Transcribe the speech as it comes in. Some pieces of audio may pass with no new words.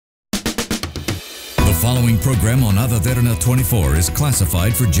following program on Ada Derana 24 is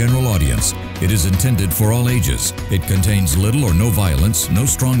classified for general audience. It is intended for all ages. It contains little or no violence, no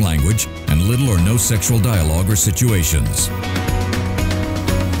strong language, and little or no sexual dialogue or situations.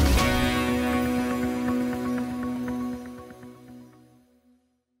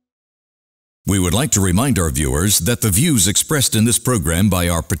 We would like to remind our viewers that the views expressed in this program by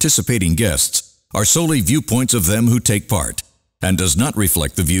our participating guests are solely viewpoints of them who take part, and does not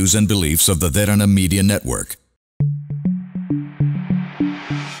reflect the views and beliefs of the Derana Media Network.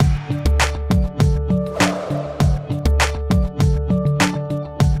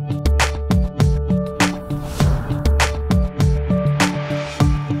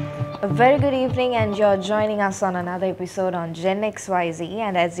 A very good evening, and you're joining us on another episode on Gen XYZ.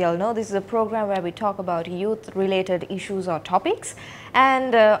 And as you all know, this is a program where we talk about youth-related issues or topics.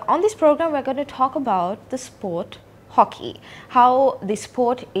 And on this program, we're going to talk about the sport hockey, how the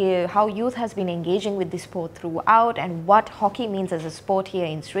sport, how youth has been engaging with the sport throughout, and what hockey means as a sport here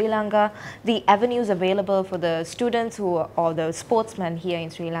in Sri Lanka, the avenues available for the students or the sportsmen here in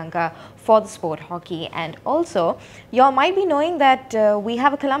Sri Lanka for the sport hockey. And also, you all might be knowing that we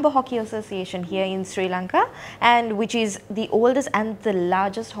have a Colombo Hockey Association here in Sri Lanka, and which is the oldest and the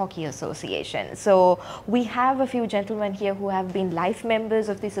largest hockey association. So we have a few gentlemen here who have been life members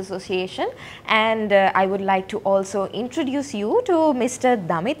of this association, and I would like to also introduce you to Mr.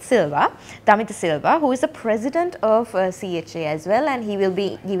 Damit Silva, who is the president of CHA as well, and he will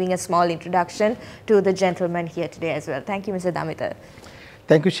be giving a small introduction to the gentlemen here today as well. Thank you, Mr. Damit.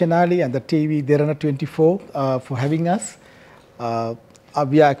 Thank you, Shenali, and the TV Derana 24 for having us.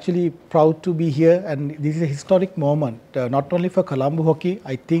 We are actually proud to be here, and this is a historic moment, not only for Colombo hockey,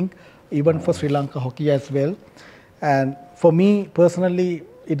 I think even for Sri Lanka hockey as well. And for me personally,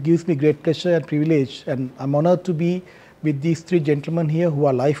 it gives me great pleasure and privilege, and I'm honored to be with these three gentlemen here who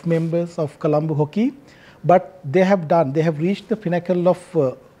are life members of Colombo hockey. But they have reached the pinnacle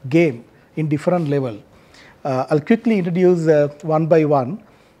of game in different level. I'll quickly introduce one by one.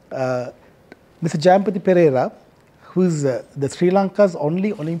 Mr. Jayampati Pereira, who is the Sri Lanka's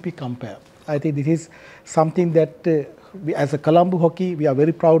only Olympic umpire. I think this is something that we, as a Colombo hockey, we are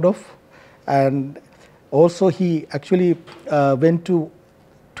very proud of. And also he actually went to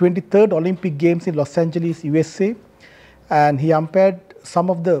 23rd Olympic Games in Los Angeles, USA, and he umpired some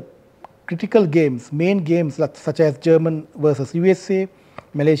of the critical games, main games such as German versus USA,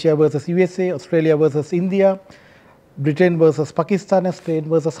 Malaysia versus USA, Australia versus India, Britain versus Pakistan, and Spain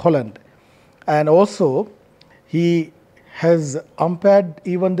versus Holland. And also, he has umpired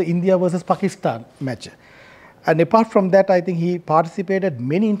even the India versus Pakistan match. And apart from that, I think he participated in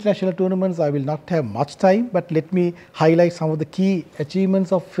many international tournaments. I will not have much time, but let me highlight some of the key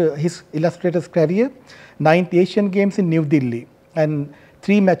achievements of his illustrator's career. 9th Asian Games in New Delhi, and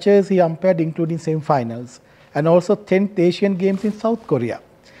 3 matches he umpired, including semi-finals. And also 10th Asian Games in South Korea.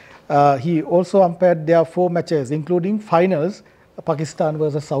 He also umpired their 4 matches, including finals, Pakistan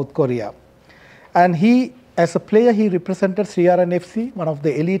versus South Korea. And he, as a player, he represented Sri Lanka FC, one of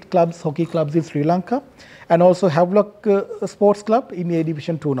the elite clubs, hockey clubs in Sri Lanka, and also Havelock Sports Club in A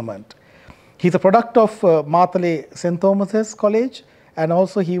Division tournament. He's a product of Matale St. Thomas's College, and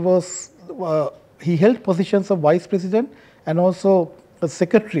also he held positions of vice president and also a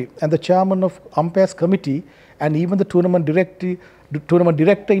secretary and the chairman of umpires committee, and even the tournament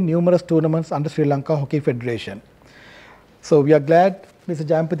director in numerous tournaments under Sri Lanka Hockey Federation. So we are glad Mr.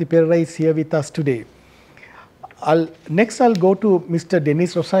 Jayampati Pereira is here with us today. Next I'll go to Mr.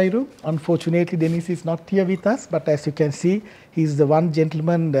 Dennis Rosairo. Unfortunately, Dennis is not here with us, but as you can see, he's the one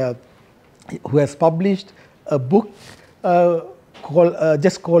gentleman who has published a book called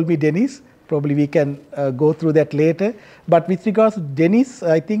Just Call Me Dennis. Probably we can go through that later. But with regards to Dennis,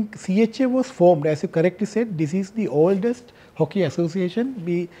 I think CHA was formed, as you correctly said, this is the oldest hockey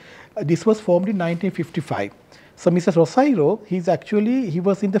association. This was formed in 1955. So Mr. Rosairo, he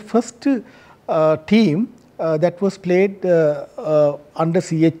was in the first team that was played under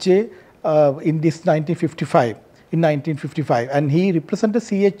CHA in 1955, and he represented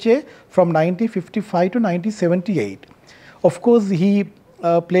CHA from 1955 to 1978. Of course, he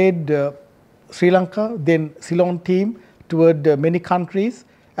played Sri Lanka, then Ceylon team toward many countries,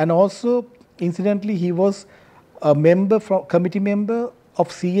 and also incidentally he was a committee member of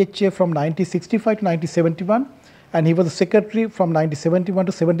CHA from 1965 to 1971. And he was a secretary from 1971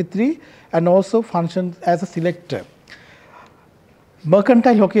 to 73, and also functioned as a selector.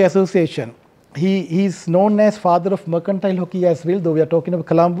 Mercantile Hockey Association. He is known as father of mercantile hockey as well, though we are talking about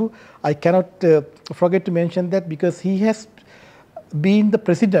Colombo. I cannot forget to mention that because he has been the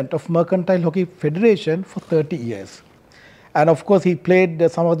president of Mercantile Hockey Federation for 30 years. And of course, he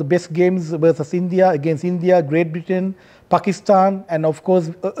played some of the best games versus India, against India, Great Britain, Pakistan, and of course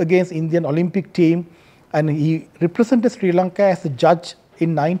against Indian Olympic team. And he represented Sri Lanka as a judge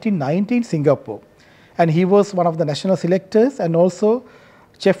in 1990 in Singapore. And he was one of the national selectors and also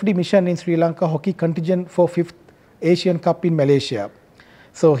chef de mission in Sri Lanka hockey contingent for 5th Asian Cup in Malaysia.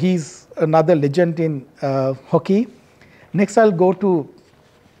 So he's another legend in hockey. Next, I'll go to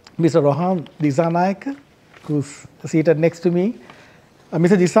Mr. Rohan Disanayake, who's seated next to me.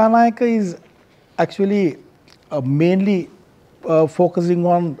 Mr. Disanayake is actually mainly focusing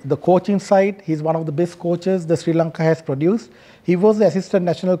on the coaching side. He's one of the best coaches that Sri Lanka has produced. He was the assistant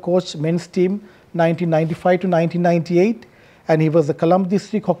national coach men's team 1995 to 1998, and he was the Colombo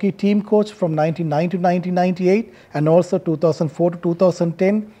district hockey team coach from 1990 to 1998, and also 2004 to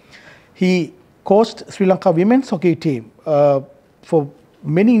 2010. He coached Sri Lanka women's hockey team for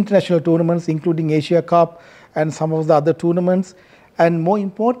many international tournaments, including Asia Cup and some of the other tournaments. And more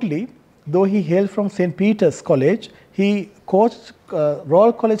importantly, though he hailed from St. Peter's College, he coached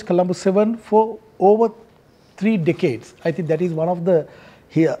Royal College Colombo 7 for over 3 decades. I think that is one of the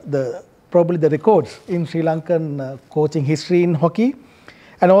probably the records in Sri Lankan coaching history in hockey.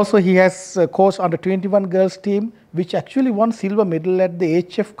 And also he has coached under 21 girls team, which actually won silver medal at the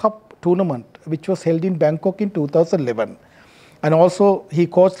HF Cup tournament, which was held in Bangkok in 2011. And also he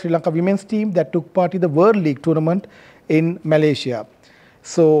coached Sri Lanka women's team that took part in the World League tournament in Malaysia.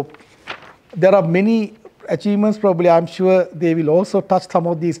 So there are many achievements. Probably I'm sure they will also touch some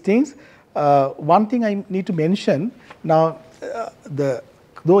of these things. One thing I need to mention now,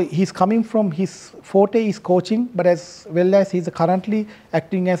 though he's coming from his forte is coaching, but as well as he's currently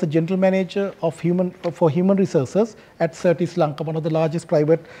acting as a general manager of human resources at Certis Lanka, one of the largest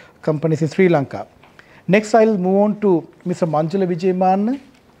private companies in Sri Lanka. Next, I'll move on to Mr. Manjula Vijayman,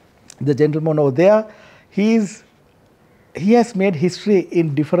 the gentleman over there. He has made history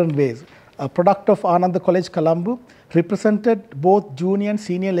in different ways. A product of Ananda College, Colombo, represented both junior and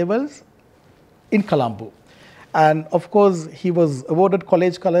senior levels in Colombo. And of course, he was awarded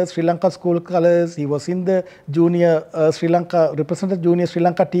college colors, Sri Lanka school colors. He was in the junior Sri Lanka, represented junior Sri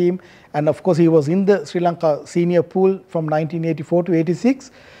Lanka team. And of course, he was in the Sri Lanka senior pool from 1984 to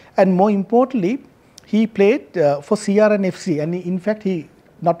 86. And more importantly, he played for CRNFC. And in fact, he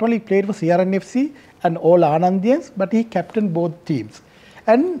not only played for CRNFC and all Anandians, but he captained both teams.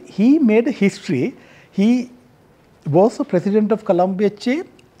 And he made history. He was the president of Colombo HA,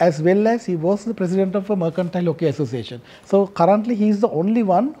 as well as he was the president of a Mercantile Hockey Association. So currently he is the only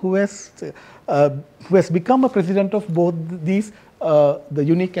one who has become a president of both these the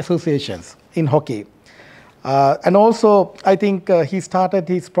unique associations in hockey. And also I think he started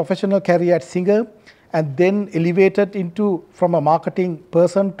his professional career at Singer and then elevated into from a marketing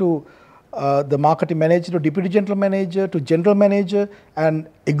person to the marketing manager to deputy general manager to general manager and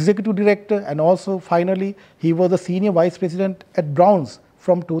executive director, and also finally he was the senior vice president at Browns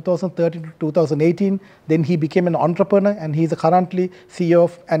from 2013 to 2018. Then he became an entrepreneur and he is currently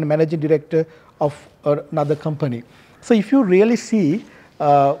CEO and managing director of another company. So if you really see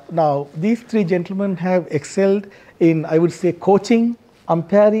now, these 3 gentlemen have excelled in, I would say, coaching,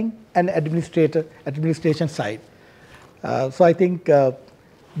 umpiring and administration side. So I think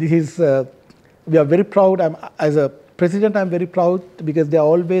this is, we are very proud. As a president, I'm very proud because they are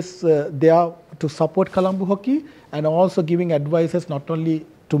always there to support Colombo hockey and also giving advices not only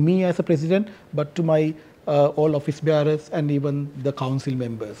to me as a president, but to my all office bearers and even the council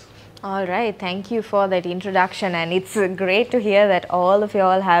members. All right, thank you for that introduction, and it's great to hear that all of you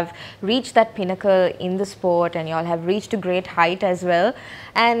all have reached that pinnacle in the sport and you all have reached a great height as well.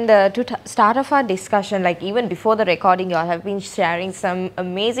 And to start off our discussion, like even before the recording, you all have been sharing some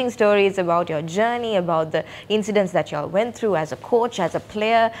amazing stories about your journey, about the incidents that you all went through as a coach, as a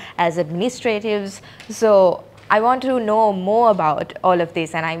player, as administratives. So I want to know more about all of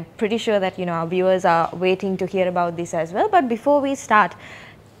this, and I'm pretty sure that our viewers are waiting to hear about this as well. But before we start,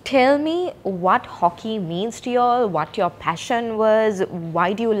 tell me what hockey means to you all, what your passion was,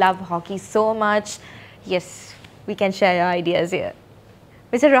 why do you love hockey so much? Yes, we can share your ideas here.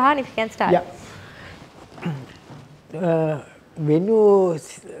 Mr. Rohan, if you can start. Yeah. When you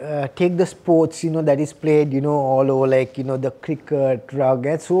take the sports, that is played, all over, like, the cricket, rugby,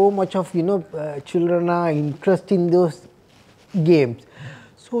 and so much of, children are interested in those games.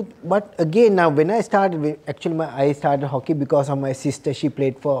 So, but again, now when I started, actually I started hockey because of my sister. She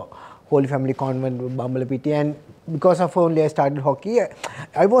played for Holy Family Convent, Bambalapiti, and because of her only I started hockey.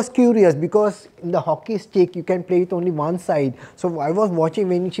 I was curious because in the hockey stick you can play it only one side. So I was watching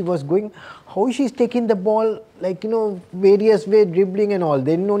when she was going, how she's taking the ball, like, you know, various way, dribbling and all.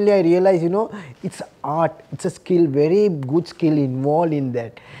 Then only I realized, you know, it's art, it's a skill, very good skill involved in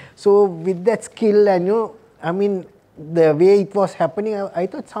that. So with that skill and, you know, I mean, the way it was happening, I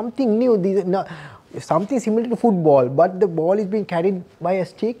thought something new, something similar to football, but the ball is being carried by a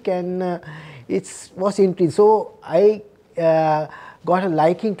stick, and it was interesting. So I got a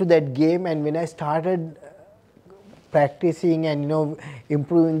liking to that game, and when I started practicing and, you know,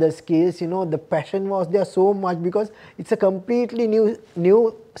 improving the skills, you know, the passion was there so much, because it's a completely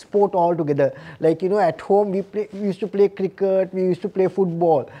new sport altogether. Like, you know, at home we used to play cricket, we used to play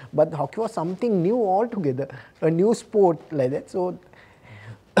football, but hockey was something new altogether, a new sport like that. So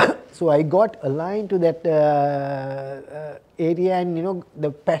so I got aligned to that area, and, you know,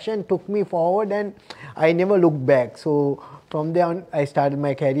 the passion took me forward, and I never looked back. So from there on I started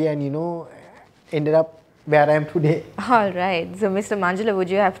my career, and, you know, ended up where I am today. All right. So, Mr. Manjula, would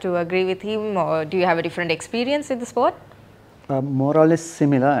you have to agree with him, or do you have a different experience in the sport? More or less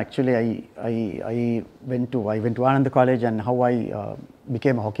similar. Actually, I went to Anand College, and how I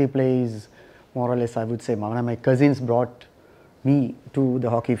became a hockey player is more or less, I would say, one of my cousins brought me to the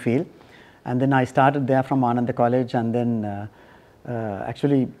hockey field, and then I started there from Anand College, and then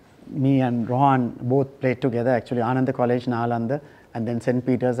actually me and Rohan both played together. Actually, Anand College, Nalanda, and then St.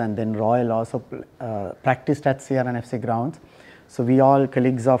 Peter's, and then Royal also practiced at CRNFC grounds. So we all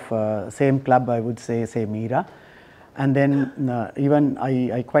colleagues of same club, I would say, same era. And then even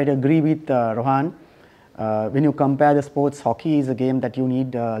I quite agree with Rohan. When you compare the sports, hockey is a game that you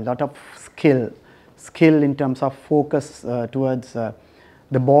need a lot of skill in terms of focus towards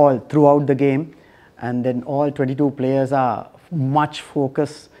the ball throughout the game, and then all 22 players are much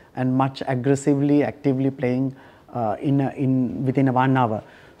focused and much aggressively, actively playing within 1 hour.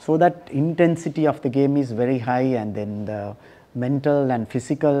 So that intensity of the game is very high, and then the mental and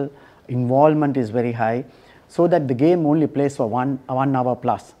physical involvement is very high, so that the game only plays for 1 hour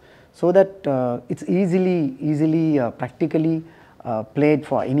plus. So that it's easily practically played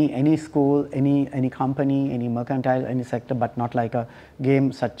for any school, any company, any mercantile, any sector, but not like a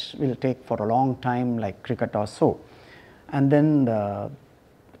game such will take for a long time like cricket or so. And then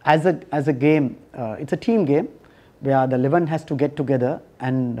as a game, it's a team game where the 11 has to get together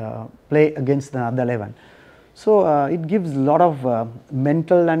and play against the other 11. So it gives a lot of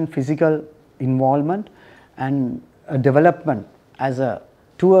mental and physical involvement and development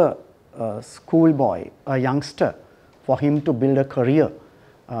to a schoolboy, a youngster, for him to build a career,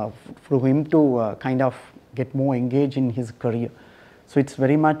 for him to kind of get more engaged in his career. So it's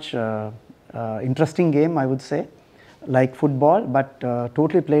very much interesting game, I would say, like football, but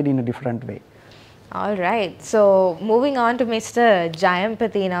totally played in a different way. All right. So moving on to Mr.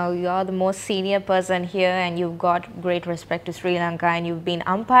 Jayampati now, you are the most senior person here, and you've got great respect to Sri Lanka, and you've been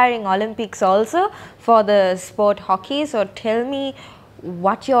umpiring Olympics also for the sport hockey. So tell me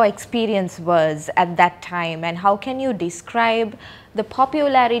what your experience was at that time, and how can you describe the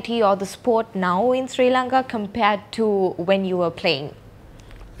popularity of the sport now in Sri Lanka compared to when you were playing?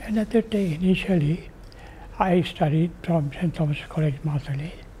 And at that day, initially, I studied from St. Thomas College,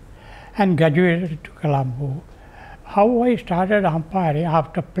 Marseille, and graduated to Colombo. How I started umpiring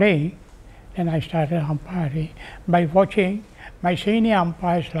after playing, then I started umpiring by watching my senior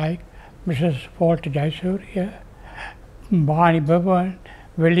umpires like Mrs. Walt Jayasuriya, Barney Bevan,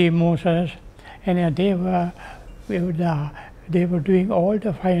 Willie Moses, and they were doing all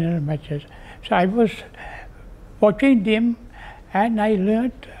the final matches. So I was watching them, and I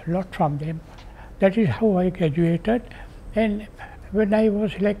learned a lot from them. That is how I graduated. And when I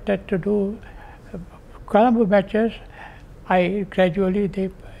was selected to do Colombo matches, I gradually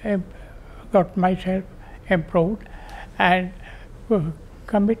got myself improved and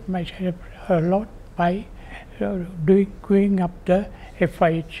commit myself a lot by going up the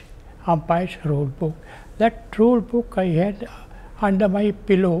FIH umpire's rule book. That rule book I had under my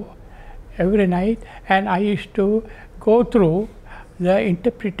pillow every night, and I used to go through the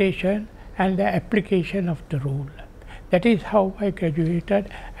interpretation and the application of the rule. That is how I graduated,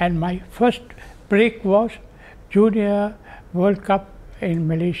 and my first break was Junior World Cup in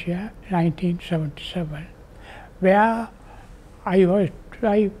Malaysia 1977, where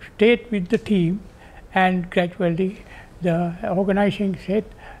I stayed with the team, and gradually the organizing said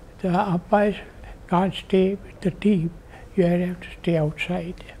the umpires can't stay with the team, you have to stay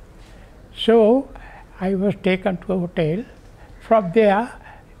outside. So I was taken to a hotel. From there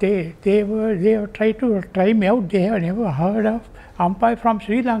they were trying to try me out. They have never heard of umpire from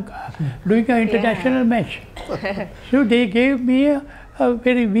Sri Lanka doing an international match. So they gave me a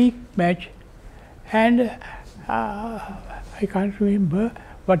very weak match, and I can't remember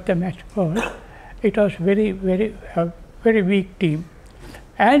what the match was. It was very weak team,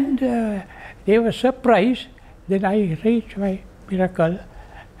 and they were surprised. Then I reached my miracle,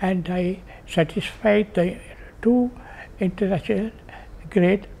 and I satisfied the 2 international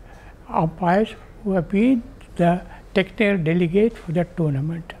great umpires who have been the technical delegate for that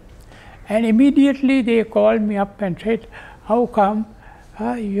tournament. And immediately they called me up and said, how come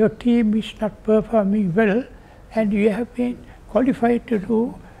your team is not performing well, and you have been qualified to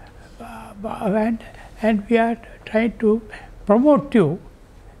do and we are trying to promote you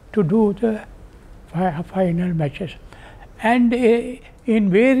to do the final matches. And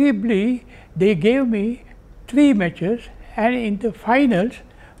invariably they gave me 3 matches, and in the finals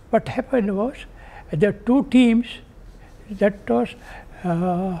what happened was the 2 teams, that was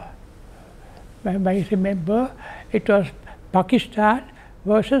I remember it was Pakistan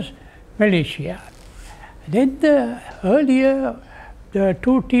versus Malaysia. Then earlier the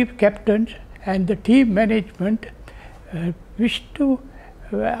 2 team captains and the team management wished to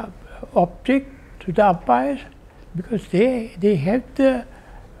object to the umpires, because they have the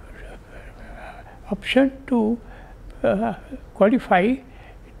option to qualify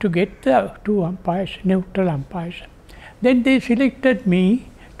to get the 2 umpires, neutral umpires. Then they selected me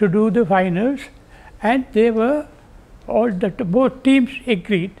to do the finals, and they were both teams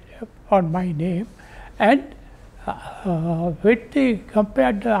agreed on my name, and when they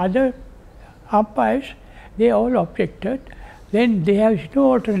compared the other umpires, they all objected. Then they have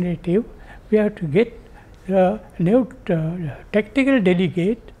no alternative. We have to get the technical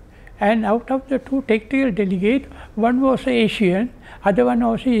delegate, and out of the 2 technical delegates, one was Asian, other one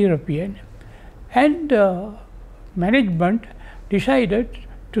was European, and management decided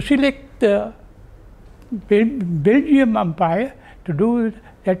to select the Belgium umpire to do.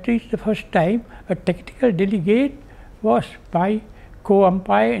 That is the first time a technical delegate was my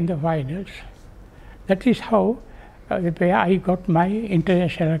co-umpire in the finals. That is how I got my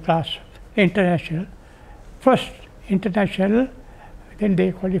international class, first international. Then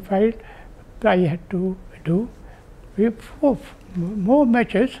they qualified. I had to do 4 more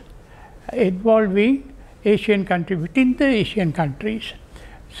matches involving Asian countries, within the Asian countries.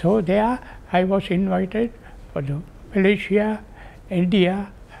 So there I was invited for the Malaysia,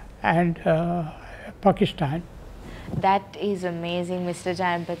 India, and Pakistan. That is amazing, Mr.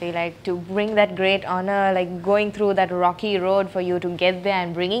 Jayanpati, like to bring that great honor, like going through that rocky road for you to get there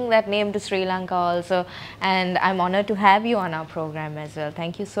and bringing that name to Sri Lanka also. And I'm honored to have you on our program as well.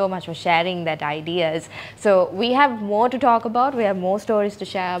 Thank you so much for sharing that ideas. So we have more to talk about, we have more stories to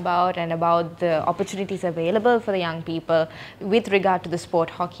share about, and about the opportunities available for the young people with regard to the sport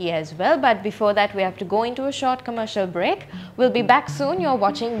hockey as well. But before that, we have to go into a short commercial break. We'll be back soon. You're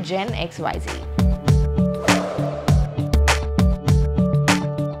watching Gen XYZ.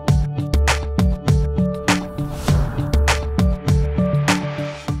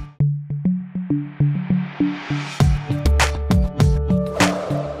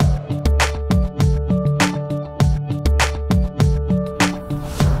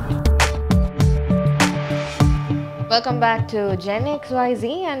 Welcome back to Gen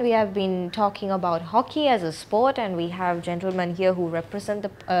XYZ, and we have been talking about hockey as a sport, and we have gentlemen here who represent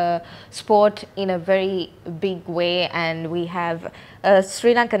the sport in a very big way, and we have a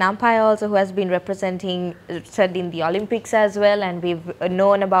Sri Lankan umpire also who has been representing in the Olympics as well, and we've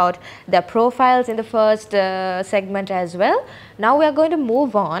known about their profiles in the first segment as well. Now we are going to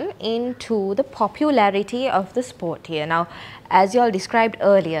move on into the popularity of the sport here. Now, as you all described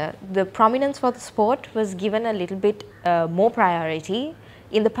earlier, the prominence for the sport was given a little bit more priority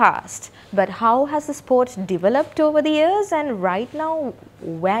in the past. But how has the sport developed over the years, and right now,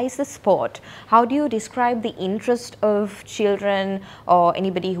 where is the sport? How do you describe the interest of children or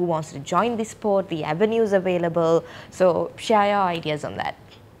anybody who wants to join the sport, the avenues available? So share your ideas on that.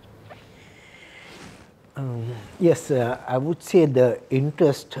 Yes, I would say the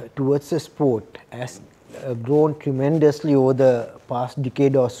interest towards the sport has grown tremendously over the past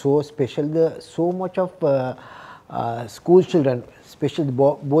decade or so, especially so much of school children, especially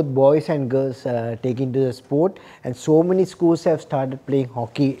both boys and girls taking to the sport, and so many schools have started playing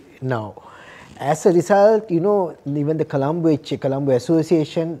hockey now. As a result, you know, even the Colombo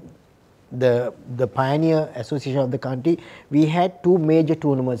Association, the pioneer association of the country, we had 2 major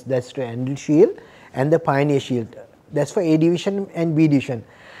tournaments, that's the Anvil Shield and the Pioneer Shield. That's for A division and B division.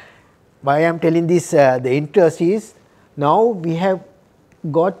 Why I am telling this, the interest is now we have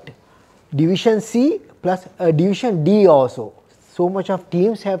got Division C plus Division D also. So much of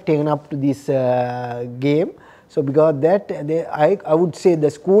teams have taken up to this game. So because that, I would say the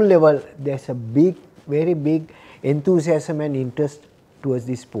school level, there's a big, very big enthusiasm and interest towards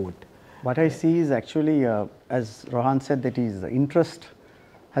this sport. What I see is actually, as Rohan said, that is the interest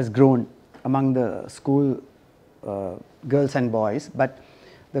has grown among the school girls and boys, but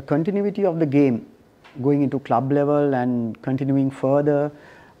the continuity of the game going into club level and continuing further,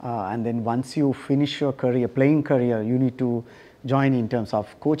 and then once you finish your career, playing career, you need to join in terms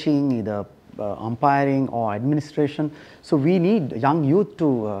of coaching, either umpiring or administration. So we need young youth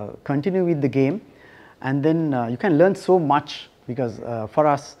to continue with the game, and then you can learn so much, because for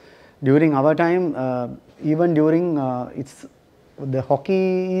us during our time, even during it's the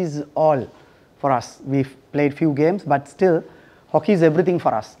hockey is all for us. We've played few games, but still hockey is everything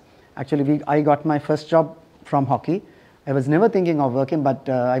for us. Actually, I got my first job from hockey. I was never thinking of working, but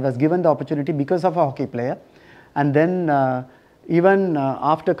I was given the opportunity because of a hockey player. And then even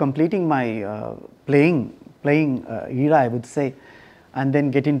after completing my playing era, I would say, and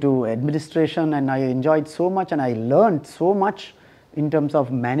then get into administration, and I enjoyed so much and I learned so much in terms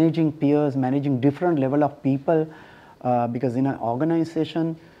of managing peers, managing different level of people, because in an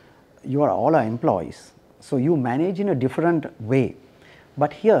organization, you are all our employees. So you manage in a different way.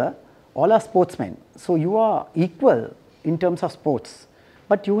 But here, all are sportsmen. So you are equal in terms of sports.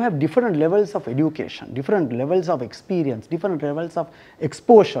 But you have different levels of education, different levels of experience, different levels of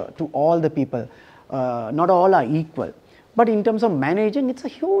exposure to all the people. Not all are equal. But in terms of managing, it's a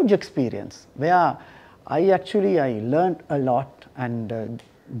huge experience where I learned a lot and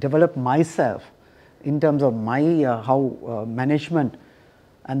developed myself in terms of my how management,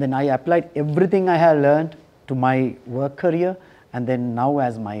 and then I applied everything I have learned to my work career, and then now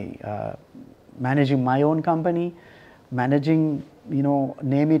as my managing my own company, managing, you know,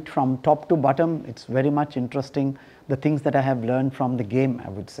 name it from top to bottom. It's very much interesting, the things that I have learned from the game, I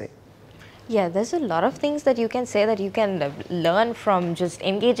would say. Yeah, there's a lot of things that you can say that you can learn from just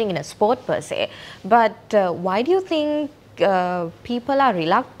engaging in a sport per se. But why do you think people are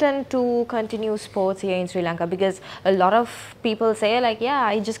reluctant to continue sports here in Sri Lanka? Because a lot of people say like, yeah,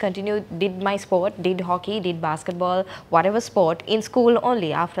 I just did my sport, did hockey, did basketball, whatever sport in school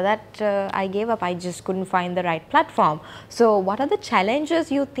only. After that, I gave up. I just couldn't find the right platform. So what are the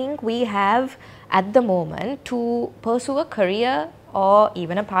challenges you think we have at the moment to pursue a career or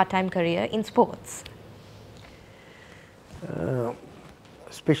even a part-time career in sports?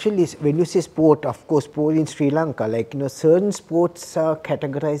 Especially when you say sport, of course, sport in Sri Lanka, like, you know, certain sports are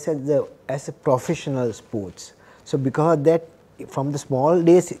categorized as a professional sports. So because of that, from the small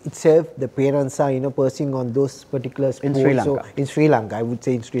days itself, the parents are, you know, pursuing on those particular sports. In Sri Lanka. So in Sri Lanka, I would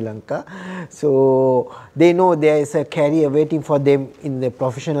say in Sri Lanka. So they know there is a career waiting for them in the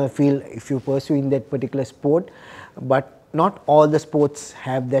professional field if you pursue in that particular sport. But not all the sports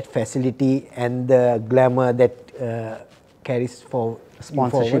have that facility and the glamour that carries for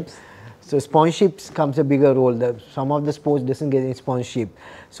sponsorships. So sponsorships comes a bigger role. Some of the sports doesn't get any sponsorship.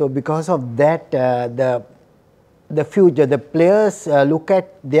 So because of that, the future, the players look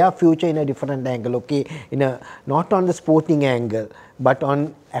at their future in a different angle. Okay, not on the sporting angle, but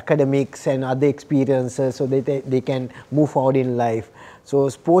on academics and other experiences, so that they can move forward in life. So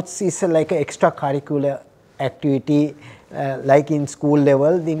sports is like an extracurricular activity, like in school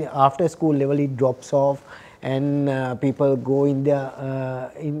level. Then after school level, it drops off, and people go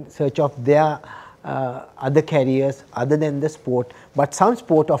in search of their other careers other than the sport. But some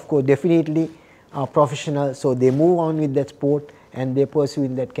sport, of course, definitely are professional, so they move on with that sport and they pursue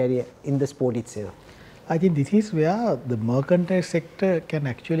in that career in the sport itself. I think this is where the mercantile sector can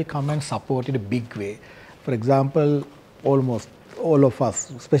actually come and support in a big way. For example, almost all of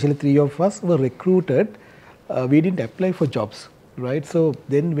us, especially 3 of us, were recruited. We didn't apply for jobs, right? So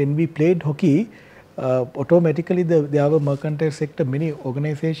then when we played hockey, automatically there were mercantile sector, many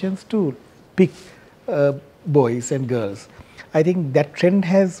organizations to pick boys and girls. I think that trend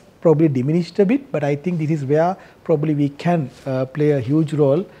has probably diminished a bit, but I think this is where probably we can play a huge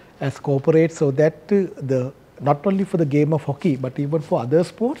role as corporates, so that not only for the game of hockey, but even for other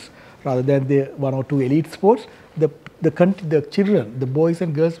sports, rather than the 1 or 2 elite sports, the children, the boys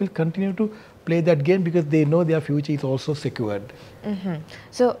and girls will continue to play that game because they know their future is also secured.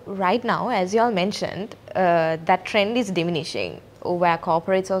 So right now, as you all mentioned, that trend is diminishing, where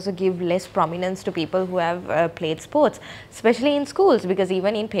corporates also give less prominence to people who have played sports, especially in schools, because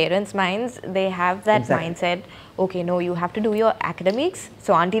even in parents' minds, they have that mindset, okay, no, you have to do your academics,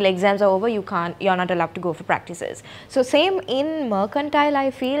 so until exams are over, you're not allowed to go for practices. So same in mercantile, I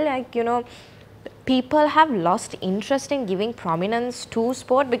feel like, you know, people have lost interest in giving prominence to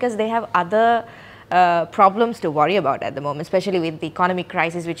sport because they have other problems to worry about at the moment, especially with the economic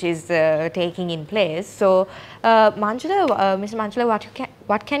crisis which is taking in place. So, Mr. Manjula,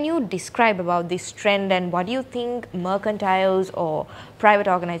 what can you describe about this trend, and what do you think mercantiles or private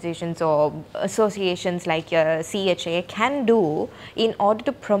organizations or associations like CHA can do in order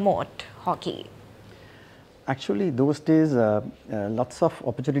to promote hockey? Actually, those days, lots of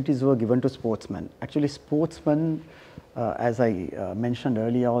opportunities were given to sportsmen. Actually, sportsmen, as I mentioned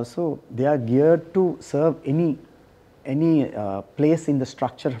earlier also, they are geared to serve any place in the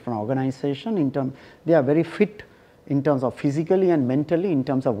structure of an organization. They are very fit in terms of physically and mentally, in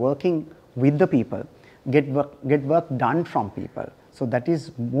terms of working with the people, get work done from people. So that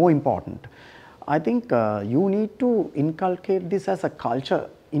is more important. I think you need to inculcate this as a culture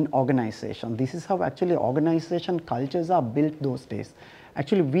in organization. This is how actually organization cultures are built those days.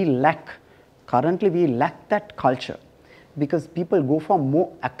 Actually, currently we lack that culture, because people go for more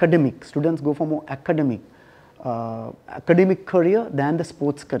academic, students go for more academic career than the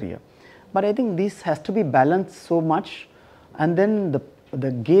sports career. But I think this has to be balanced so much, and then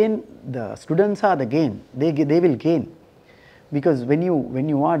the students are the gain, they will gain. Because when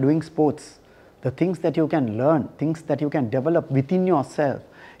you are doing sports, the things that you can learn, things that you can develop within yourself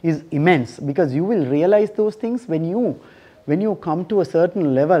is immense, because you will realize those things when you come to a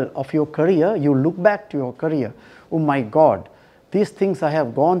certain level of your career. You look back to your career, oh my God, these things I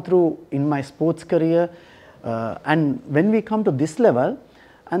have gone through in my sports career, and when we come to this level,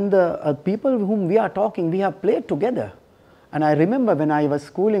 and the people whom we are talking, we have played together. And I remember when I was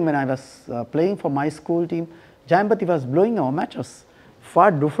schooling, when I was playing for my school team, Jayampati was blowing our matches,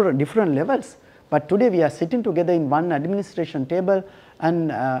 far different levels. But today we are sitting together in one administration table and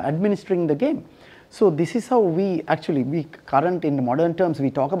administering the game. So this is how we current in modern terms,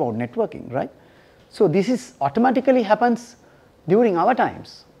 we talk about networking, right? So this is automatically happens during our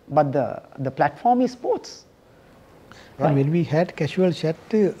times, but the platform is sports. Right? And when we had casual chat,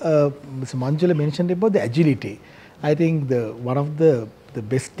 Mr. Manjula mentioned about the agility. I think one of the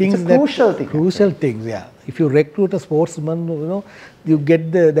best things, crucial things, yeah. If you recruit a sportsman, you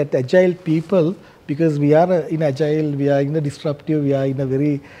get that agile people, because we are in agile, we are in a disruptive, we are in a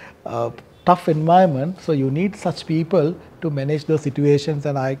very tough environment. So you need such people to manage those situations,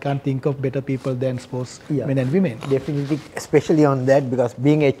 and I can't think of better people than sportsmen and women. Definitely, especially on that, because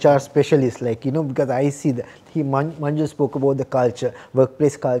being HR specialist, because I see that Manju spoke about the culture.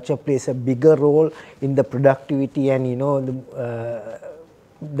 Workplace culture plays a bigger role in the productivity and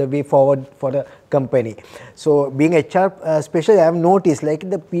the way forward for the company. So being HR specialist, I have noticed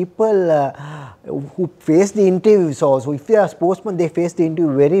the people who face the interviews also, if they are sportsmen, they face the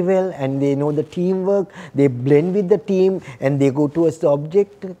interview very well, and they know the teamwork, they blend with the team, and they go towards the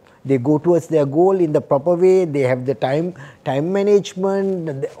objective, they go towards their goal in the proper way, they have the time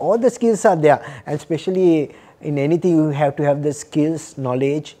management, all the skills are there. And especially in anything, you have to have the skills,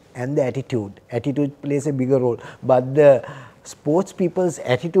 knowledge and the attitude. Attitude plays a bigger role, but the sports people's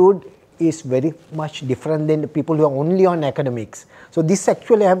attitude is very much different than the people who are only on academics. So this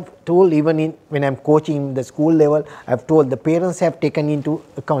actually I have told, even when I am coaching the school level, I have told the parents have taken into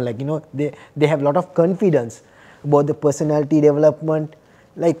account, they have a lot of confidence about the personality development.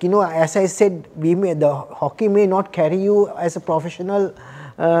 As I said, the hockey may not carry you as a professional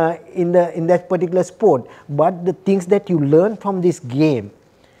in that particular sport, but the things that you learn from this game,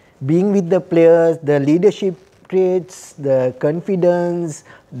 being with the players, the leadership traits, the confidence,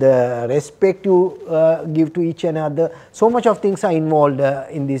 the respect you give to each another, so much of things are involved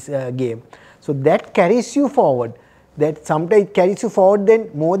in this game. So that carries you forward. That sometimes carries you forward then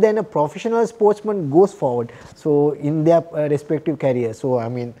more than a professional sportsman goes forward. So in their respective careers. So I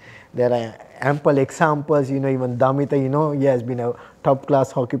mean, there are ample examples. Even Damita, he has been a top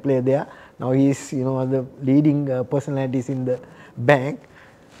class hockey player there. Now he is one of the leading personalities in the bank.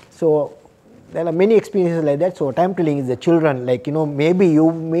 So there are many experiences like that. So what I am telling is the children, maybe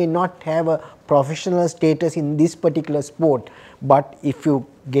you may not have a professional status in this particular sport, but if you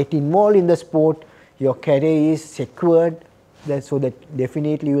get involved in the sport, your career is secured, so that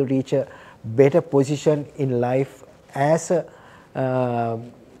definitely you will reach a better position in life as a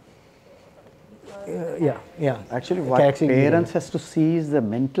Actually, what parents has to see is the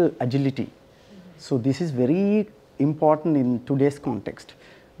mental agility. So this is very important in today's context,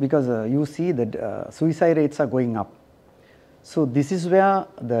 because you see that suicide rates are going up. So this is where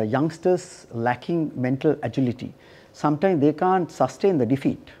the youngsters lacking mental agility. Sometimes they can't sustain the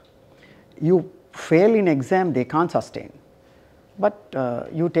defeat. You fail in exam, they can't sustain. But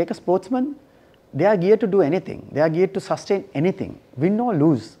you take a sportsman, they are geared to do anything. They are geared to sustain anything. Win or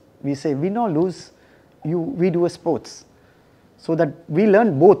lose. We say win or lose, we do a sports, so that we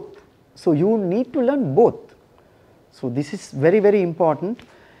learn both. So you need to learn both. So this is very, very important.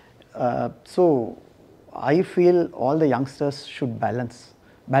 So I feel all the youngsters should balance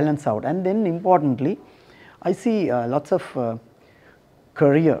out. And then importantly, I see lots of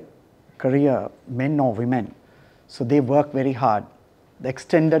career men or women. So they work very hard, the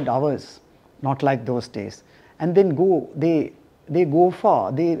extended hours, not like those days. And then they go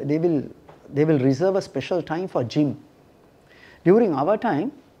far. They will reserve a special time for gym. During our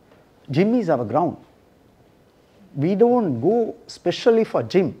time, gym is our ground. We don't go specially for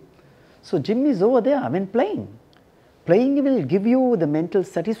gym. So gym is over there when playing. Playing will give you the mental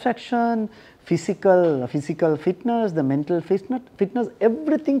satisfaction, physical fitness, the mental fitness,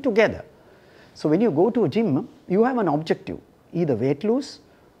 everything together. So when you go to a gym, you have an objective, either weight loss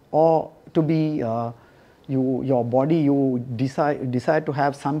or to be your body, you decide to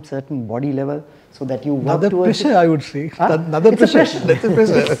have some certain body level, so that you work towards pressure, I would say. Another it's pressure. That's a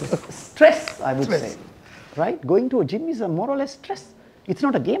pressure. Stress, I would say. Right? Going to a gym is a more or less stress. It's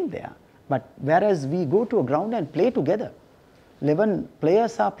not a game there. But whereas we go to a ground and play together, 11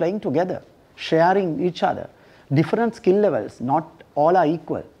 players are playing together, sharing each other, different skill levels, not all are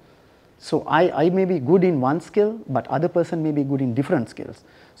equal. So I may be good in one skill, but other person may be good in different skills.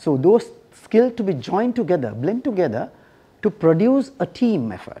 So those skills to be joined together, blend together to produce a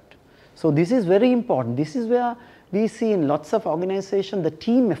team effort. So this is very important. This is where we see in lots of organizations the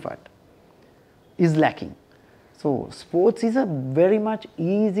team effort is lacking. So sports is a very much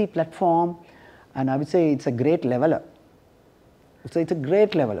easy platform, and I would say it's a great leveler. So it's a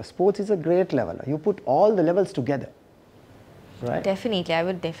great leveler. Sports is a great leveler. You put all the levels together. Right. Definitely, I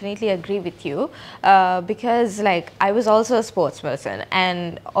would definitely agree with you, because like I was also a sports person,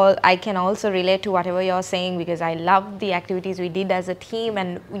 and I can also relate to whatever you're saying, because I love the activities we did as a team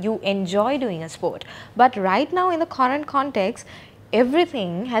and you enjoy doing a sport. But right now in the current context,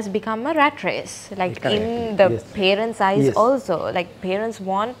 everything has become a rat race, like Correct. in the Yes. parents' eyes Yes. also. Like parents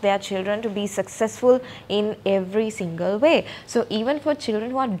want their children to be successful in every single way. So even for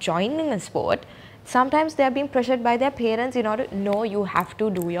children who are joining a sport, sometimes they are being pressured by their parents in order, no, you have to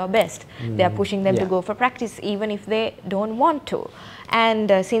do your best. They are pushing them to Yeah. go for practice even if they don't want to.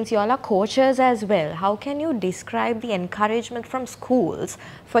 And since you all are coaches as well, how can you describe the encouragement from schools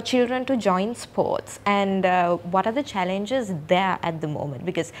for children to join sports, and what are the challenges there at the moment?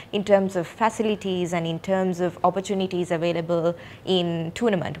 Because in terms of facilities and in terms of opportunities available in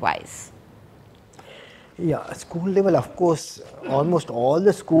tournament wise. Yeah, school level, of course, almost all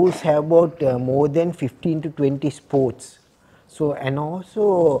the schools have about more than 15 to 20 sports. So, and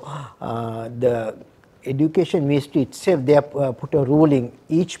also the education ministry itself, they have put a ruling,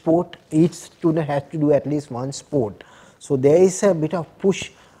 each student has to do at least one sport. So there is a bit of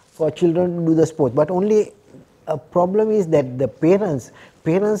push for children to do the sport, but only a problem is that the parents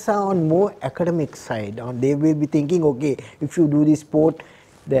are on more academic side. They will be thinking, okay, if you do this sport,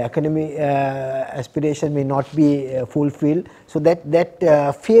 the academic aspiration may not be fulfilled. So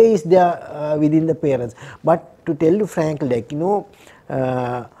that fear is there within the parents. But to tell you frankly, like, you know,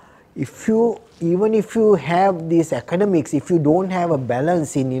 even if you have these academics, if you don't have a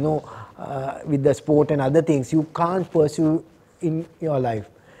balance in, you know, with the sport and other things, you can't pursue in your life.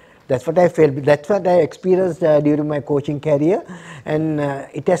 That's what I felt. That's what I experienced during my coaching career, and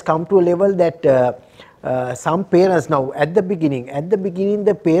it has come to a level that some parents now, at the beginning,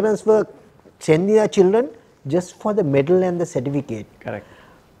 the parents were sending their children just for the medal and the certificate. Correct.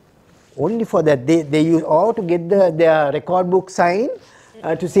 Only for that, they use all to get their record book signed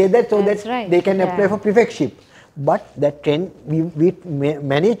to say that, so That's that right. they can apply for prefectship. But that trend, we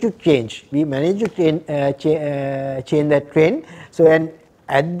managed to change. We managed to change that trend. So, and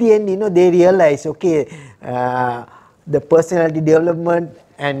at the end, you know, they realize, okay, the personality development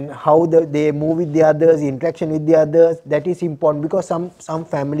and how they move with the others, interaction with the others, that is important, because some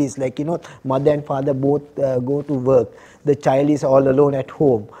families, like, you know, mother and father both go to work. The child is all alone at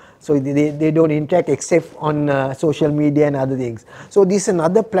home. So they don't interact except on social media and other things. So this is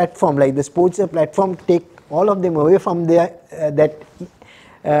another platform, like the sports platform, take all of them away from their that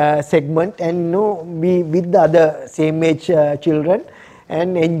segment, and, you know, be with the other same age children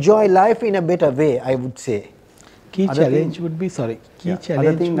and enjoy life in a better way, I would say. Key Other challenge thing- would be, sorry, key Yeah. challenge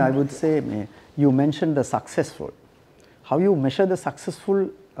Other thing would I would say, you mentioned the successful. How you measure the successful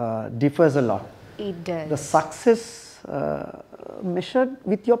differs a lot. It does. The success measured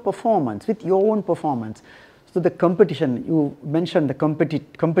with your performance, with your own performance. So the competition, you mentioned the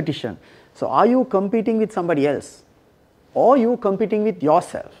competition. So are you competing with somebody else, or you competing with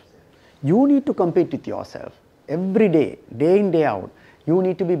yourself? You need to compete with yourself every day, day in, day out. You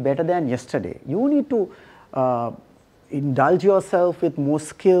need to be better than yesterday. You need to indulge yourself with more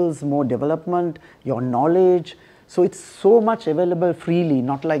skills, more development, your knowledge. So it's so much available freely,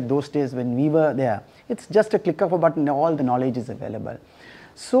 not like those days when we were there. It's just a click of a button, all the knowledge is available.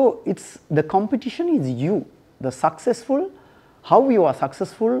 So it's the competition is you, the successful, how you are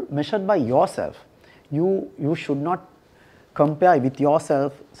successful measured by yourself. You should not compare with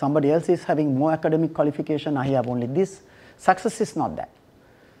yourself. Somebody else is having more academic qualification, I have only this. Success is not that.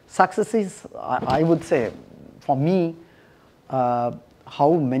 Success is, I would say, for me,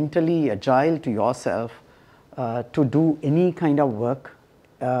 how mentally agile to yourself to do any kind of work,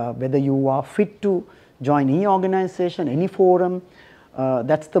 whether you are fit to join any organization, any forum,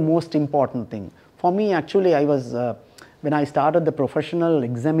 that's the most important thing. For me, actually, I was, when I started the professional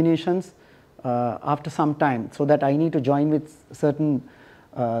examinations, after some time, so that I need to join with certain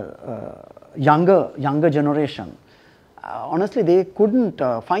younger generation. Honestly, they couldn't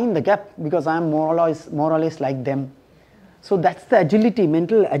find the gap because I am more or less like them. So that's the agility,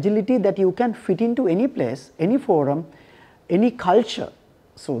 mental agility that you can fit into any place, any forum, any culture.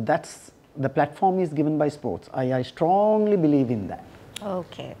 So that's the platform is given by sports. I strongly believe in that.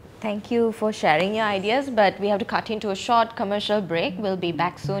 Okay, thank you for sharing your ideas, but we have to cut into a short commercial break. We'll be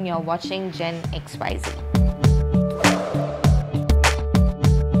back soon. You're watching Gen XYZ.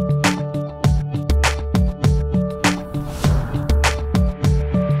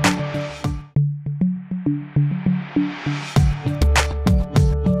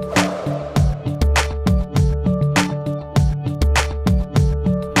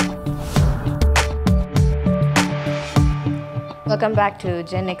 Welcome back to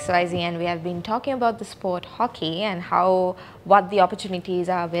Gen XYZ, and we have been talking about the sport hockey and what the opportunities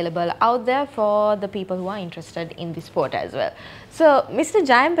are available out there for the people who are interested in the sport as well. So, Mr.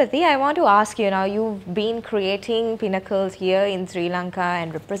 Jayampathy, I want to ask you now, you've been creating pinnacles here in Sri Lanka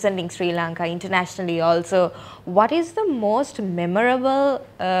and representing Sri Lanka internationally also. What is the most memorable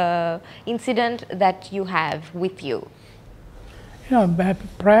incident that you have with you?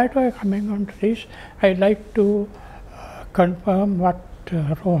 Prior to coming on to this, I'd like to confirm what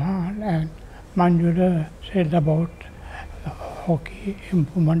Rohan and Manjula said about hockey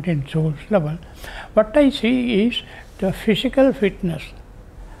improvement in schools level. What I see is the physical fitness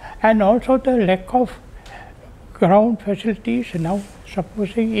and also the lack of ground facilities. Now,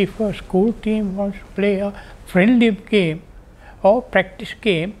 supposing if a school team wants to play a friendly game or practice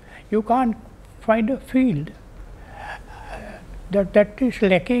game, you can't find a field. That is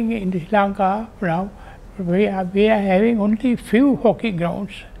lacking in Sri Lanka now. We are having only few hockey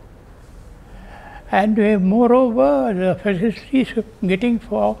grounds, and moreover the facilities getting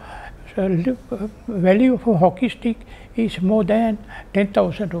for value of a hockey stick is more than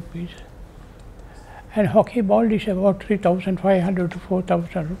 10,000 rupees, and hockey ball is about 3,500 to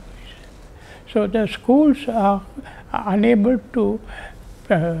 4,000 rupees. So the schools are unable to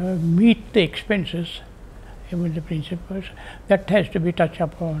meet the expenses, even the principals. That has to be touched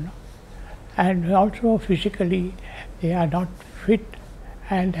upon. And also physically they are not fit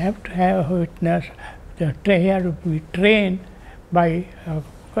and have to have fitness. They have to be trained by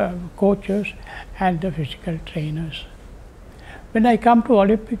coaches and the physical trainers. When I come to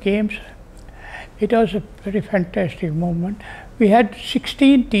Olympic Games, it was a very fantastic moment. We had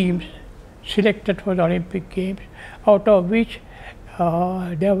 16 teams selected for the Olympic Games, out of which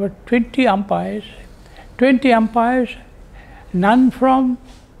there were 20 umpires. 20 umpires, none from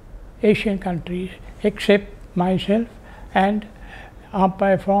Asian countries except myself and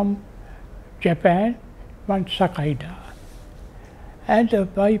umpire from Japan, one Sakaida. And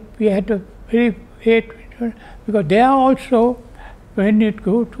we had a very great, because they are also, when you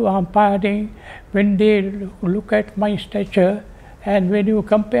go to umpiring, when they look at my stature and when you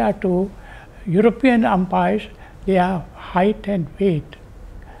compare to European umpires, they are height and weight,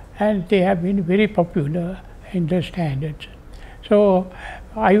 and they have been very popular in the standards. So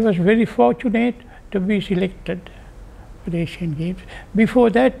I was very fortunate to be selected for the Asian Games. Before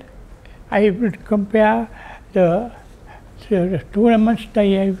that, I would compare the tournaments that I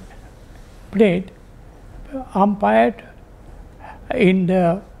have played, umpired in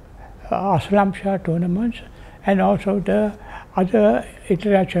the Aslam Shah tournaments and also the other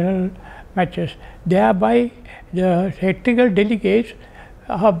international matches. Thereby, the technical delegates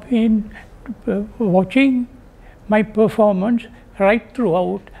have been watching my performance right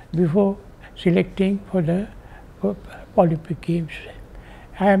throughout before selecting for the Olympic Games.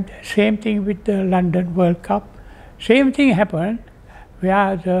 And same thing with the London World Cup. Same thing happened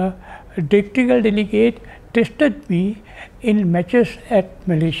where the technical delegate tested me in matches at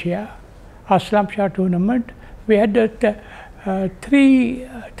Malaysia, Aslam Shah tournament. We had 3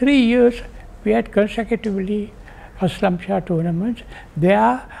 years we had consecutively Aslam Shah tournaments.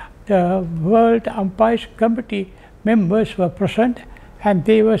 There, the World Umpires Committee members were present and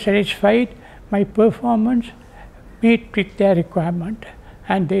they were satisfied my performance met with their requirement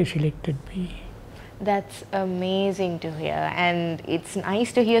and they selected me. That's amazing to hear, and it's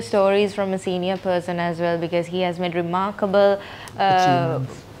nice to hear stories from a senior person as well, because he has made remarkable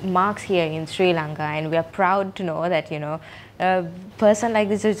marks here in Sri Lanka, and we are proud to know that, you know, a person like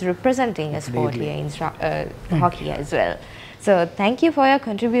this is representing a sport here in hockey as well. So thank you for your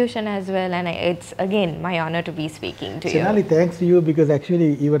contribution as well, and it's again my honor to be speaking to you. Shenali, thanks to you, because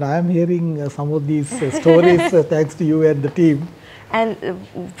actually even I am hearing some of these stories thanks to you and the team. And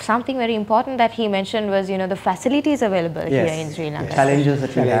something very important that he mentioned was, you know, the facilities available here in Sri Lanka. Challenges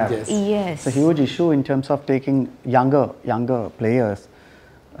that we have. Yes. It's a huge issue in terms of taking younger players.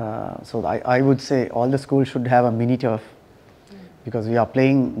 So I would say all the schools should have a mini turf, because we are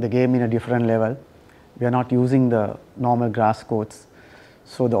playing the game in a different level. We are not using the normal grass courts.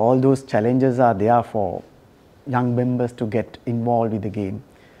 So all those challenges are there for young members to get involved with the game.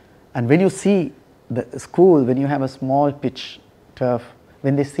 And when you see the school, when you have a small pitch turf,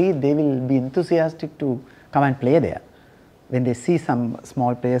 when they see it, they will be enthusiastic to come and play there. When they see some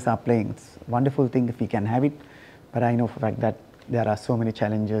small players are playing, it's a wonderful thing if we can have it. But I know for a fact that there are so many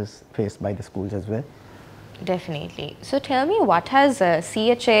challenges faced by the schools as well. Definitely. So tell me, what has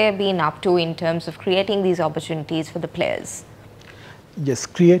CHA been up to in terms of creating these opportunities for the players? Yes,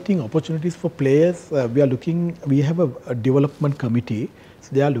 creating opportunities for players. We have a development committee. So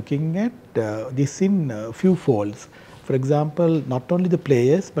they are looking at this in few folds. For example, not only the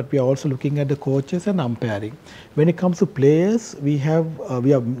players, but we are also looking at the coaches and umpiring. When it comes to players, we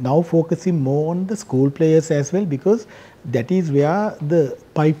are now focusing more on the school players as well, because that is where the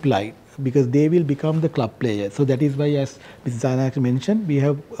pipeline, because they will become the club players. So that is why, as Mrs. Zanak mentioned, we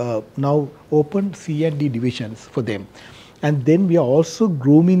have now opened C and D divisions for them. And then we are also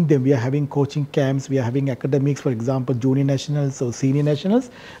grooming them. We are having coaching camps, we are having academics, for example, junior nationals or senior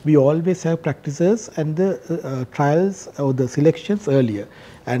nationals. We always have practices and the trials or the selections earlier.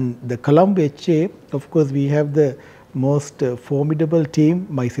 And the Colombo HA, of course, we have the most formidable team.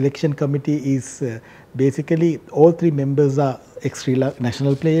 My selection committee is basically all 3 members are ex-Sri Lanka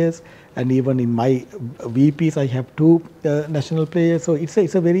national players, and even in my VPs I have 2 national players. So it's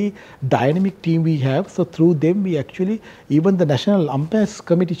a very dynamic team we have. So through them we actually, even the national umpires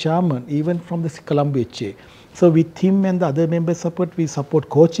committee chairman, even from the Colombo HA. So with him and the other members we support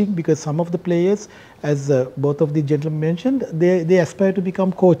coaching, because some of the players, as both of the gentlemen mentioned, they aspire to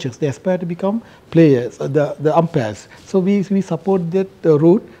become coaches, they aspire to become players, the umpires. So we support that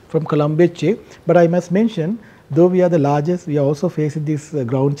route from Colombo HA. But I must mention, though we are the largest, we are also facing these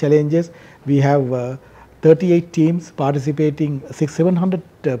ground challenges. We have 38 teams participating, 700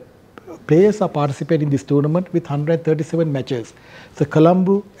 players are participating in this tournament with 137 matches. So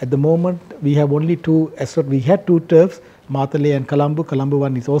Colombo, at the moment, we have only 2, we had 2 turfs, Matale and Colombo. Colombo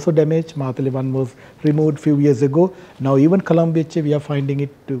one is also damaged, Matale one was removed few years ago. Now even Colombo HA, we are finding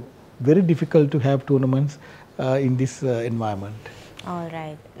it very difficult to have tournaments in this environment. All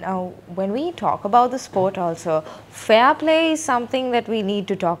right. Now, when we talk about the sport also, fair play is something that we need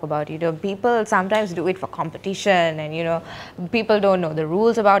to talk about. You know, people sometimes do it for competition and, you know, people don't know the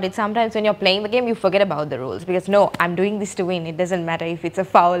rules about it. Sometimes when you're playing the game, you forget about the rules because, no, I'm doing this to win. It doesn't matter if it's a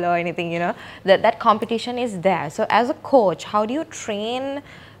foul or anything, you know, that competition is there. So as a coach, how do you train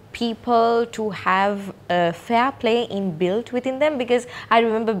people to have fair play inbuilt within them? Because I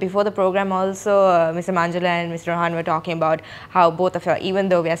remember before the program also Mr. Manjula and Mr. Rohan were talking about how both of you, even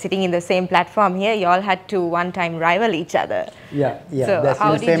though we are sitting in the same platform here, you all had to one time rival each other. Yeah. So that's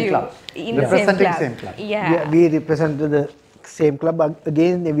how in the did same you club. in the Same club. Yeah. We represented the same club.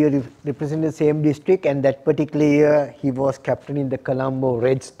 Again, we represented the same district, and that particular year he was captain in the Colombo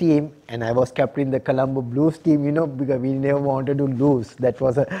Reds team and I was captain in the Colombo Blues team, you know, because we never wanted to lose. That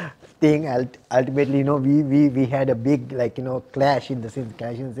was a thing. Ultimately, you know, we had a big, like, you know, clash in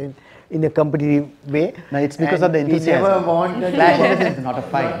a competitive way. No, it's because of the enthusiasm. We never wanted clash is not a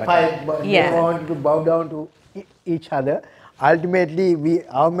fight, but Yeah. never wanted to bow down to each other. Ultimately,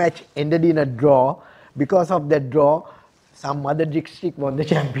 our match ended in a draw. Because of that draw, some other district won the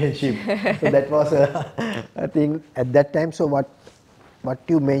championship. So that was a thing at that time. So what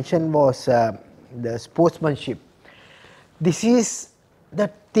you mentioned was the sportsmanship. This is the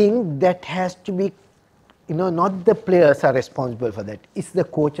thing that has to be, you know, not the players are responsible for that. It's the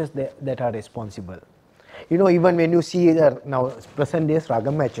coaches that are responsible. You know, even when you see now present days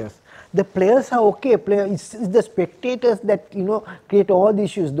Raga matches, The players are okay. It's the spectators that, you know, create all the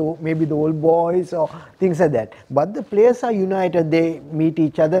issues, though maybe the old boys or things like that. But the players are united. They meet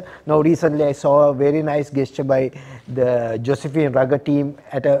each other. Now recently I saw a very nice gesture by the Josephine Rugger team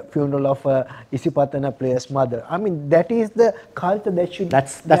at a funeral of a Isipatana player's mother. I mean, that is the culture that should.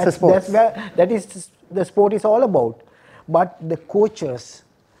 That's the sport. That is the sport is all about. But the coaches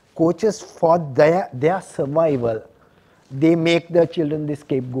for their survival, they make the children the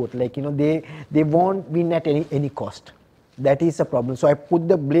scapegoat. Like, you know, they won't win at any cost. That is a problem. So I put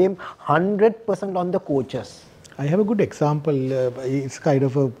the blame 100% on the coaches. I have a good example. It's kind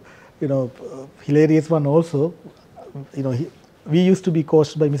of a, you know, hilarious one also. You know, we used to be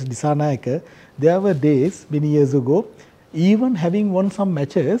coached by Mr. Disanayaka. There were days many years ago, even having won some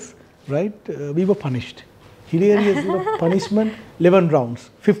matches, right, we were punished. Hilarious, you know, punishment, 11 rounds,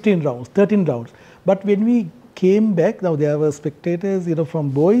 15 rounds, 13 rounds. But when we came back, now there were spectators, you know, from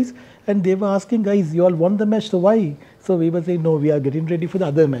boys, and they were asking, guys, you all won the match, so why? So we were saying, no, we are getting ready for the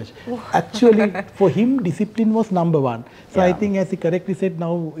other match. Actually, for him, discipline was number one. So I think, as he correctly said,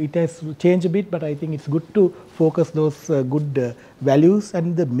 now it has changed a bit, but I think it's good to focus those good values,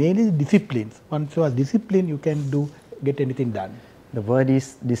 and the main is disciplines. Once you are disciplined, you can get anything done. The word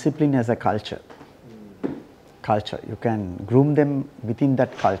is discipline as a culture. Culture. You can groom them within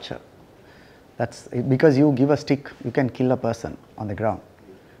that culture. That's because you give a stick, you can kill a person on the ground,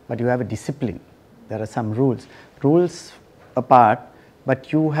 but you have a discipline. There are some rules. Rules apart,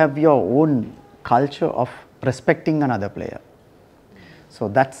 but you have your own culture of respecting another player. So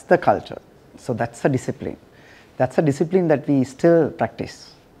that's the culture. So that's a discipline. That's a discipline that we still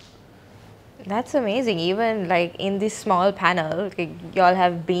practice. That's amazing. Even like in this small panel, you all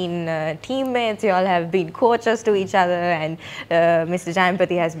have been teammates, you all have been coaches to each other, and Mr.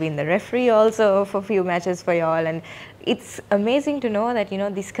 Jayampati has been the referee also for a few matches for you all. And it's amazing to know that, you know,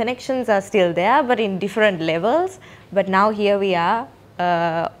 these connections are still there, but in different levels. But now here we are,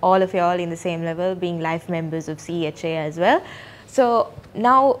 all of you all in the same level, being life members of CHA as well. So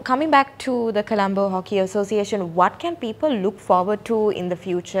now coming back to the Colombo Hockey Association, what can people look forward to in the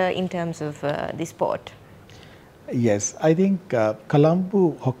future in terms of the sport? Yes, I think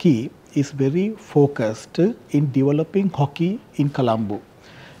Colombo Hockey is very focused in developing hockey in Colombo.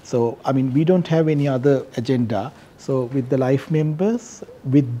 So, I mean, we don't have any other agenda. So, with the life members,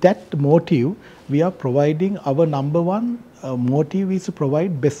 with that motive, we are providing our number one motive is to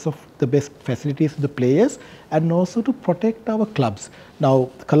provide the best facilities to the players, and also to protect our clubs.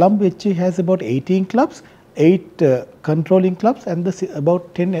 Now, Colombo HA has about 18 clubs, 8 controlling clubs, and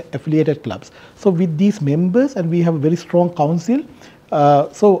about 10 affiliated clubs. So, with these members, and we have a very strong council,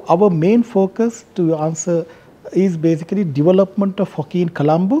 so our main focus to answer is basically development of hockey in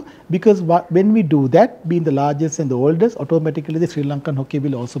Colombo, because when we do that, being the largest and the oldest, automatically the Sri Lankan hockey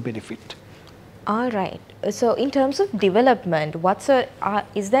will also benefit. All right. So in terms of development,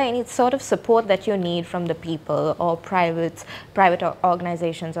 is there any sort of support that you need from the people or private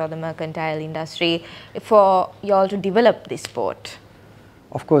organizations or the mercantile industry for you all to develop this sport?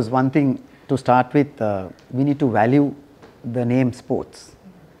 Of course, one thing to start with, we need to value the name sports,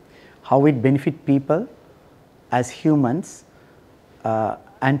 how it benefit people as humans,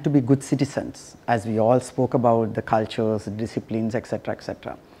 and to be good citizens, as we all spoke about the cultures, disciplines, etc.,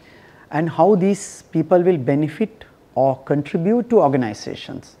 etc. And how these people will benefit or contribute to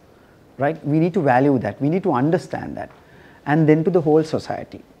organizations, right? We need to value that, we need to understand that, and then to the whole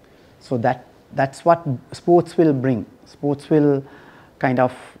society. So that's what sports will bring. Sports will kind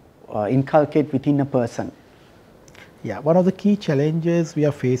of inculcate within a person. Yeah, one of the key challenges we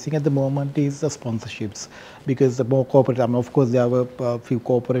are facing at the moment is the sponsorships, because the more corporate, I mean, of course there were a few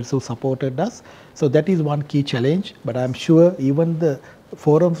corporates who supported us. So that is one key challenge, but I'm sure even the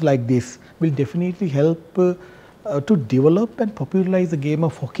forums like this will definitely help to develop and popularize the game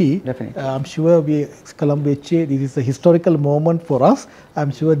of hockey. Definitely. I'm sure Colombo HA, this is a historical moment for us. I'm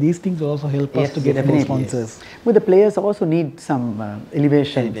sure these things will also help us to get more sponsors. Yes. But the players also need some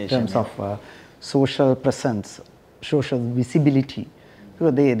elevation in terms of social presence, social visibility,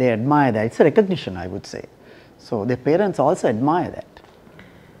 because they admire that. It's a recognition, I would say. So their parents also admire that.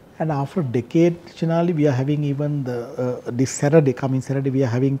 And after a decade, Chinali, we are having even this Saturday, coming Saturday, we are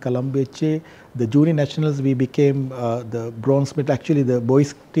having Colombo HA. The junior nationals, we became the bronze medal. Actually, the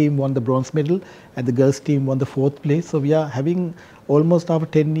boys team won the bronze medal and the girls team won the 4th place. So we are having almost after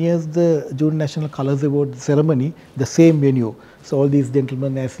 10 years the junior national colors award ceremony, the same venue. So all these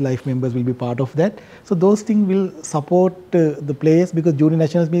gentlemen as life members will be part of that. So those things will support the players, because junior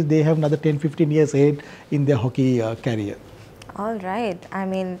nationals means they have another 10-15 years ahead in their hockey career. All right. I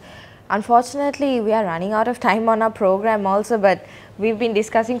mean, unfortunately, we are running out of time on our program also, but we've been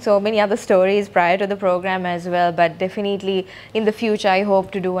discussing so many other stories prior to the program as well, but definitely in the future I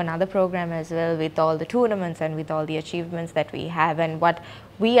hope to do another program as well with all the tournaments and with all the achievements that we have and what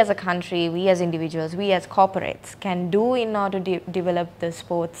we as a country, we as individuals, we as corporates can do in order to develop the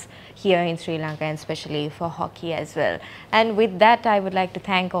sports here in Sri Lanka, and especially for hockey as well. And with that, I would like to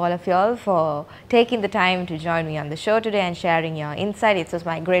thank all of you all for taking the time to join me on the show today and sharing your insight. It was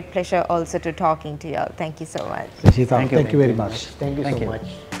my great pleasure also to talking to you all. Thank you so much. Thank you very much. Thank you so much.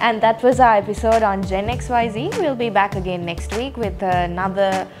 And that was our episode on Gen XYZ. We'll be back again next week with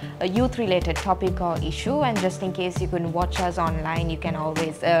another youth related topic or issue. And just in case you couldn't watch us online, you can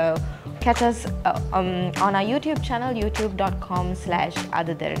always catch us on our YouTube channel,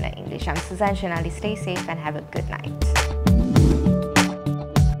 youtube.com/Derana English. I'm Suzanne Shenali. Stay safe and have a good night.